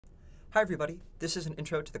Hi everybody, this is an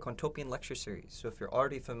intro to the Quantopian lecture series, so if you're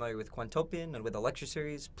already familiar with Quantopian and with the lecture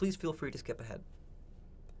series, please feel free to skip ahead.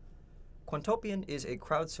 Quantopian is a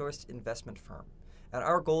crowdsourced investment firm, and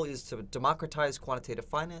our goal is to democratize quantitative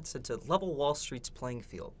finance and to level Wall Street's playing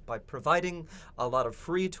field by providing a lot of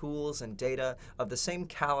free tools and data of the same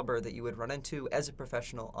caliber that you would run into as a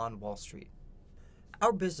professional on Wall Street.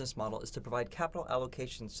 Our business model is to provide capital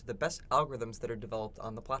allocations to the best algorithms that are developed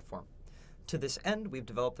on the platform. To this end, we've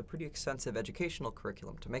developed a pretty extensive educational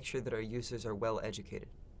curriculum to make sure that our users are well educated.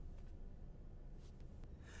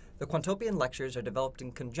 The Quantopian lectures are developed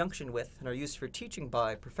in conjunction with and are used for teaching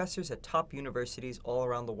by professors at top universities all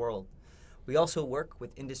around the world. We also work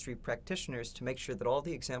with industry practitioners to make sure that all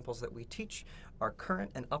the examples that we teach are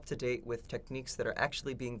current and up to date with techniques that are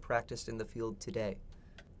actually being practiced in the field today.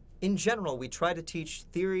 In general, we try to teach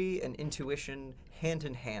theory and intuition hand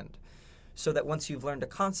in hand, so that once you've learned a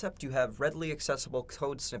concept, you have readily accessible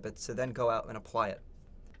code snippets to then go out and apply it.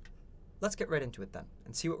 Let's get right into it then,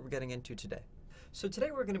 and see what we're getting into today. So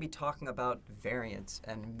today we're going to be talking about variance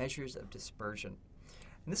and measures of dispersion.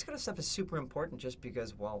 And this kind of stuff is super important just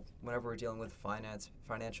because, well, whenever we're dealing with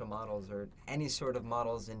financial models, or any sort of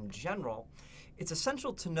models in general, it's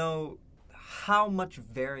essential to know how much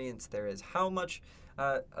variance there is, how much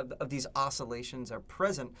of these oscillations are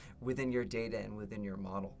present within your data and within your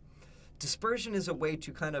model. Dispersion is a way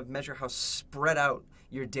to kind of measure how spread out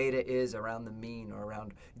your data is around the mean or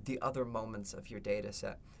around the other moments of your data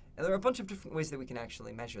set. And there are a bunch of different ways that we can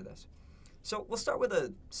actually measure this. So we'll start with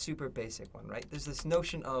a super basic one, right? There's this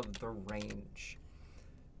notion of the range.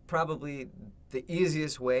 Probably the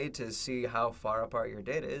easiest way to see how far apart your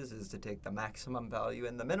data is to take the maximum value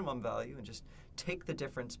and the minimum value and just take the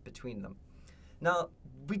difference between them. Now,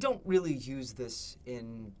 we don't really use this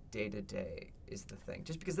in day-to-day is the thing,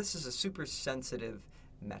 just because this is a super sensitive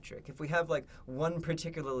metric. If we have like one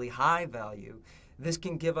particularly high value, this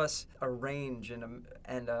can give us a range and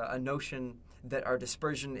a notion that our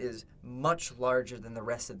dispersion is much larger than the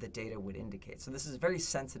rest of the data would indicate. So this is very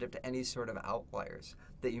sensitive to any sort of outliers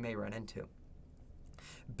that you may run into.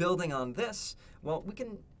 Building on this, well, we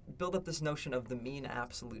can build up this notion of the mean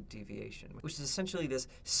absolute deviation, which is essentially this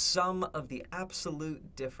sum of the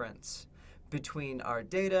absolute difference between our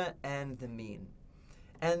data and the mean.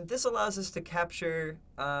 And this allows us to capture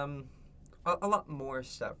a lot more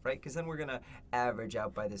stuff, right? Because then we're going to average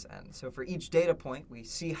out by this n. So for each data point, we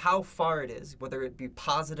see how far it is, whether it be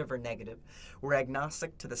positive or negative. We're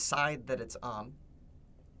agnostic to the side that it's on.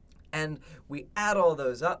 And we add all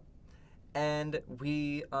those up, and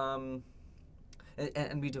we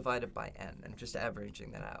divide it by n, and just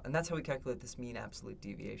averaging that out. And that's how we calculate this mean absolute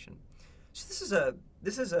deviation. So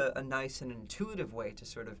this is a nice and intuitive way to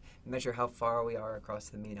sort of measure how far we are across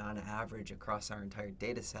the mean on average across our entire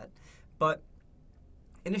data set. But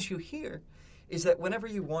an issue here is that whenever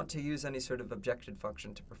you want to use any sort of objective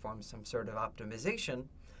function to perform some sort of optimization,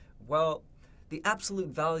 well, the absolute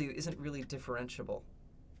value isn't really differentiable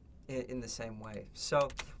in the same way. So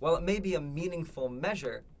while it may be a meaningful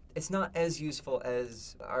measure, it's not as useful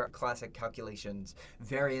as our classic calculations,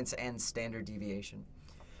 variance and standard deviation.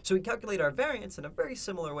 So we calculate our variance in a very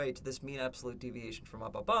similar way to this mean absolute deviation from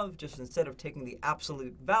up above, just instead of taking the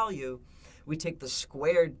absolute value, we take the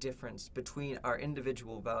squared difference between our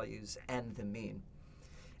individual values and the mean.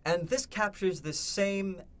 And this captures the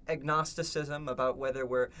same agnosticism about whether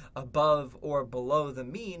we're above or below the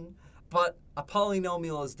mean, but a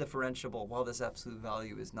polynomial is differentiable while this absolute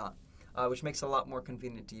value is not, which makes it a lot more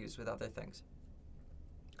convenient to use with other things.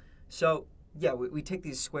 So yeah, we take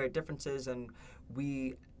these squared differences and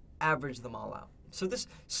we average them all out. So this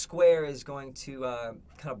square is going to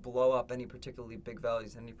kind of blow up any particularly big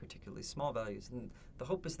values, any particularly small values. And the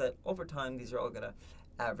hope is that over time, these are all going to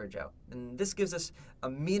average out. And this gives us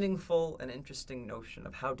a meaningful and interesting notion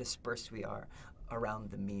of how dispersed we are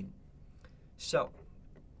around the mean. So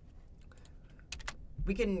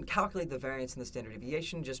we can calculate the variance and the standard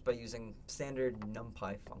deviation just by using standard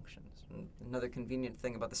NumPy functions. And another convenient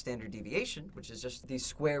thing about the standard deviation, which is just the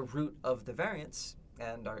square root of the variance,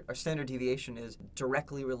 and our standard deviation is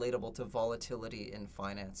directly relatable to volatility in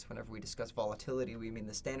finance. Whenever we discuss volatility, we mean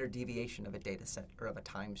the standard deviation of a data set or of a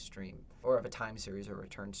time stream or of a time series or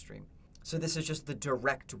return stream. So this is just the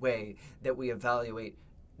direct way that we evaluate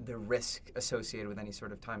the risk associated with any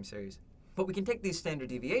sort of time series. But we can take these standard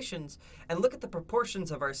deviations and look at the proportions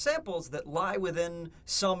of our samples that lie within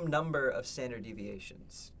some number of standard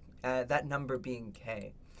deviations, that number being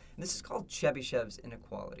k. And this is called Chebyshev's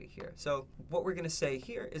inequality here. So what we're going to say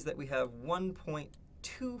here is that we have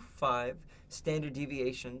 1.25 standard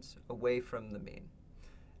deviations away from the mean.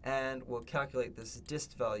 And we'll calculate this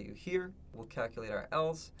dist value here. We'll calculate our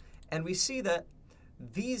L's. And we see that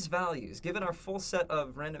these values, given our full set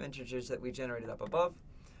of random integers that we generated up above,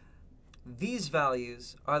 these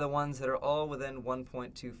values are the ones that are all within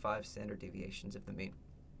 1.25 standard deviations of the mean.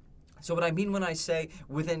 So what I mean when I say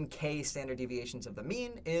within k standard deviations of the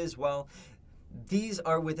mean is, well, these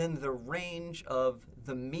are within the range of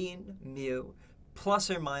the mean, mu, plus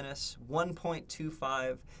or minus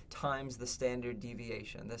 1.25 times the standard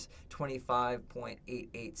deviation, this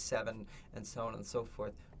 25.887, and so on and so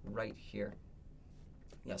forth right here.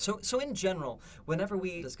 Yeah, so in general, whenever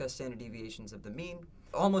we discuss standard deviations of the mean,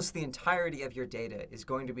 almost the entirety of your data is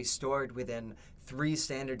going to be stored within 3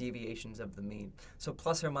 standard deviations of the mean. So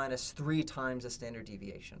plus or minus 3 times a standard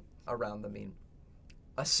deviation around the mean.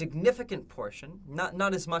 A significant portion,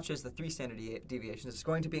 not as much as the 3 standard deviations, is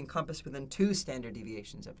going to be encompassed within 2 standard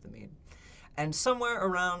deviations of the mean. And somewhere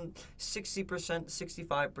around 60%,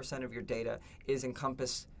 65% of your data is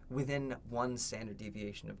encompassed within 1 standard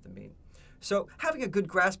deviation of the mean. So having a good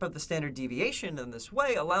grasp of the standard deviation in this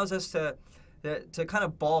way allows us to kind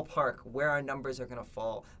of ballpark where our numbers are going to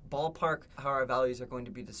fall, ballpark how our values are going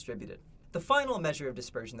to be distributed. The final measure of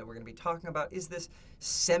dispersion that we're going to be talking about is this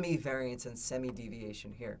semi-variance and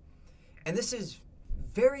semi-deviation here. And this is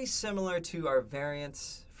very similar to our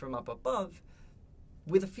variance from up above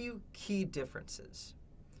with a few key differences.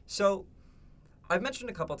 So I've mentioned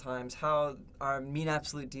a couple times how our mean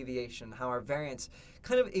absolute deviation, how our variance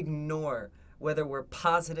kind of ignore whether we're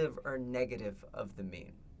positive or negative of the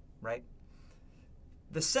mean, right?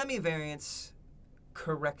 The semi-variance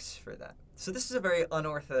corrects for that. So this is a very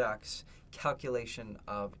unorthodox calculation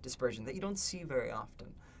of dispersion that you don't see very often.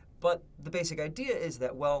 But the basic idea is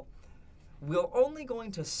that, well, we're only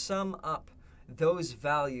going to sum up those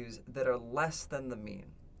values that are less than the mean.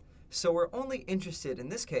 So we're only interested, in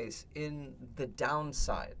this case, in the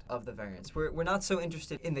downside of the variance. We're not so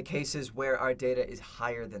interested in the cases where our data is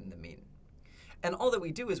higher than the mean. And all that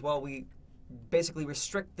we do is, well, we basically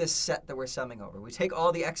restrict this set that we're summing over. We take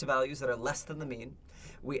all the x values that are less than the mean,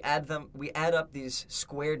 we add up these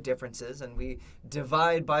squared differences, and we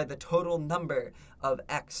divide by the total number of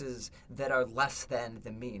x's that are less than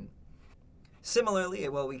the mean. Similarly,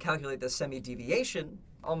 well, we calculate the semi-deviation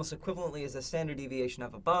almost equivalently as the standard deviation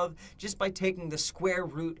of above, just by taking the square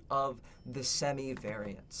root of the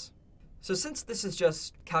semi-variance. So since this is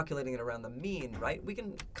just calculating it around the mean, right, we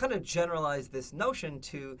can kind of generalize this notion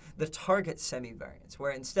to the target semi-variance,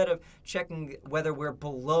 where instead of checking whether we're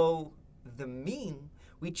below the mean,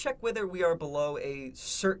 we check whether we are below a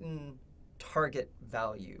certain target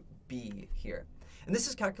value, b here. And this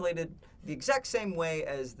is calculated the exact same way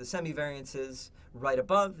as the semi-variances right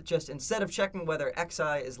above, just instead of checking whether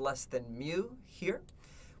xi is less than mu here,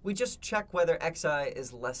 we just check whether xi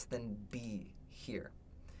is less than b here.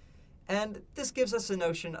 And this gives us a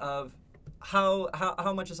notion of how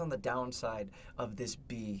much is on the downside of this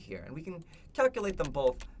b here. And we can calculate them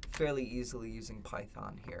both fairly easily using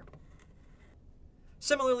Python here.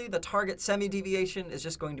 Similarly, the target semi-deviation is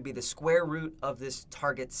just going to be the square root of this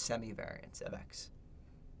target semi-variance of x.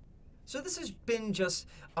 So this has been just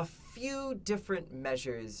a few different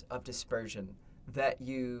measures of dispersion that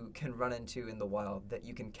you can run into in the wild, that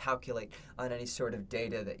you can calculate on any sort of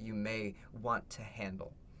data that you may want to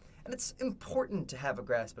handle. And it's important to have a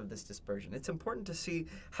grasp of this dispersion. It's important to see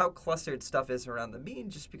how clustered stuff is around the mean,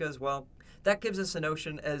 just because, well, that gives us a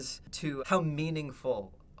notion as to how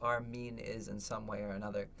meaningful our mean is in some way or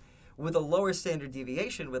another. With a lower standard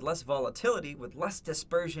deviation, with less volatility, with less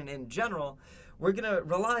dispersion in general, we're going to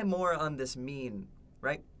rely more on this mean,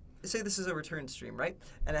 right? Say this is a return stream, right?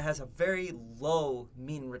 And it has a very low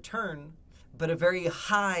mean return, but a very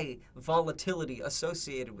high volatility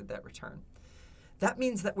associated with that return. That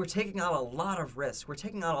means that we're taking out a lot of risk. We're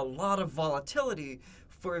taking out a lot of volatility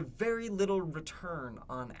for very little return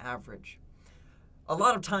on average. A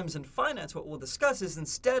lot of times in finance, what we'll discuss is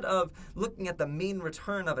instead of looking at the mean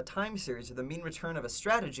return of a time series or the mean return of a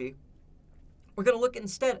strategy, we're going to look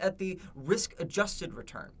instead at the risk-adjusted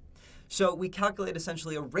return. So we calculate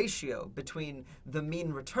essentially a ratio between the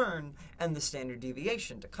mean return and the standard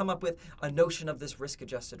deviation to come up with a notion of this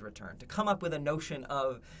risk-adjusted return, to come up with a notion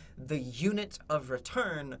of the unit of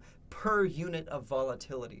return per unit of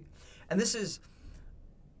volatility. And this is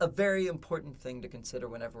a very important thing to consider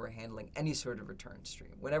whenever we're handling any sort of return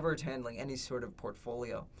stream, whenever we're handling any sort of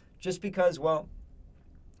portfolio. Just because, well,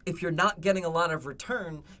 if you're not getting a lot of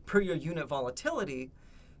return per your unit volatility,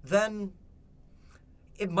 then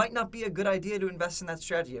it might not be a good idea to invest in that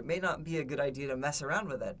strategy. It may not be a good idea to mess around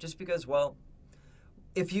with that, just because, well,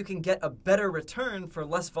 if you can get a better return for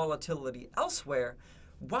less volatility elsewhere,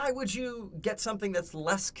 why would you get something that's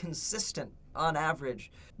less consistent on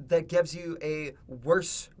average, that gives you a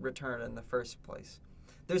worse return in the first place.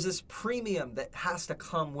 There's this premium that has to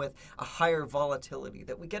come with a higher volatility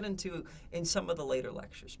that we get into in some of the later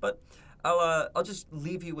lectures. But I'll just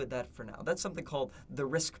leave you with that for now. That's something called the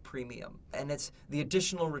risk premium. And it's the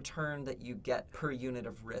additional return that you get per unit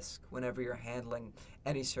of risk whenever you're handling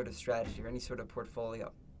any sort of strategy or any sort of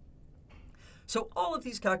portfolio. So all of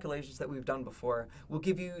these calculations that we've done before will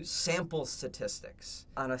give you sample statistics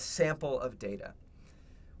on a sample of data.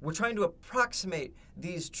 We're trying to approximate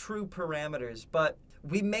these true parameters, but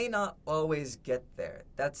we may not always get there.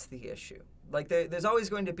 That's the issue. Like there's always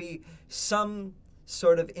going to be some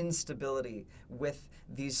sort of instability with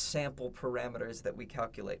these sample parameters that we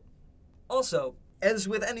calculate. Also, as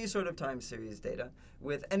with any sort of time series data,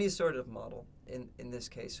 with any sort of model, in this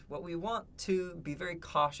case, what we want to be very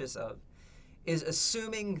cautious of is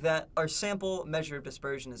assuming that our sample measure of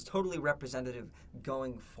dispersion is totally representative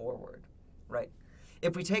going forward, right?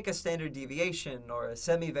 If we take a standard deviation or a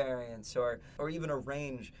semi-variance or even a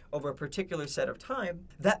range over a particular set of time,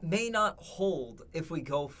 that may not hold if we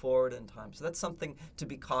go forward in time. So that's something to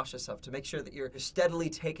be cautious of, to make sure that you're steadily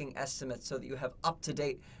taking estimates so that you have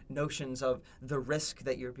up-to-date notions of the risk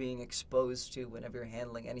that you're being exposed to whenever you're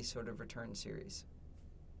handling any sort of return series.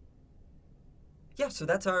 Yeah, so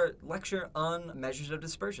that's our lecture on measures of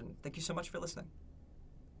dispersion. Thank you so much for listening.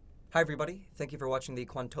 Hi, everybody. Thank you for watching the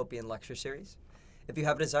Quantopian lecture series. If you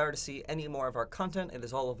have a desire to see any more of our content, it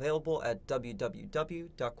is all available at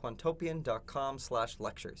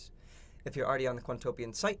www.quantopian.com/lectures. If you're already on the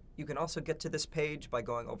Quantopian site, you can also get to this page by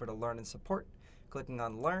going over to Learn and Support, clicking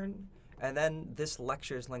on Learn, and then this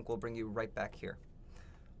lectures link will bring you right back here.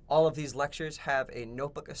 All of these lectures have a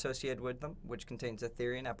notebook associated with them, which contains the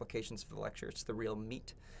theory and applications for the lecture. It's the real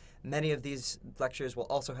meat. Many of these lectures will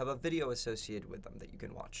also have a video associated with them that you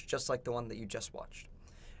can watch, just like the one that you just watched.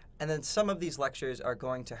 And then some of these lectures are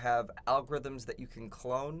going to have algorithms that you can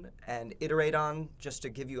clone and iterate on just to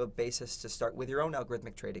give you a basis to start with your own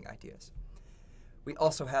algorithmic trading ideas. We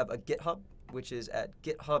also have a GitHub, which is at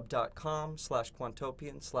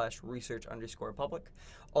github.com/quantopian/research_public.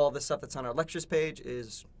 All the stuff that's on our lectures page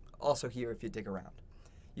is also here if you dig around.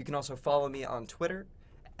 You can also follow me on Twitter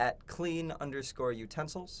at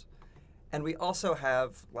clean_utensils. And we also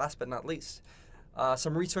have, last but not least,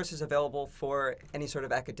 some resources available for any sort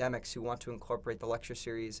of academics who want to incorporate the lecture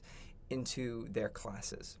series into their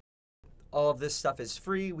classes. All of this stuff is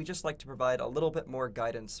free. We just like to provide a little bit more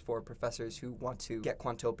guidance for professors who want to get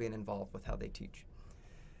Quantopian involved with how they teach.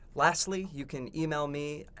 Lastly, you can email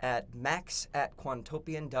me at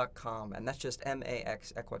max@quantopian.com, and that's just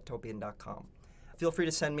max@quantopian.com. Feel free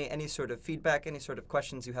to send me any sort of feedback, any sort of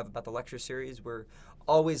questions you have about the lecture series. We're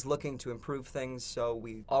always looking to improve things, so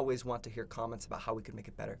we always want to hear comments about how we could make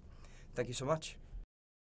it better. Thank you so much.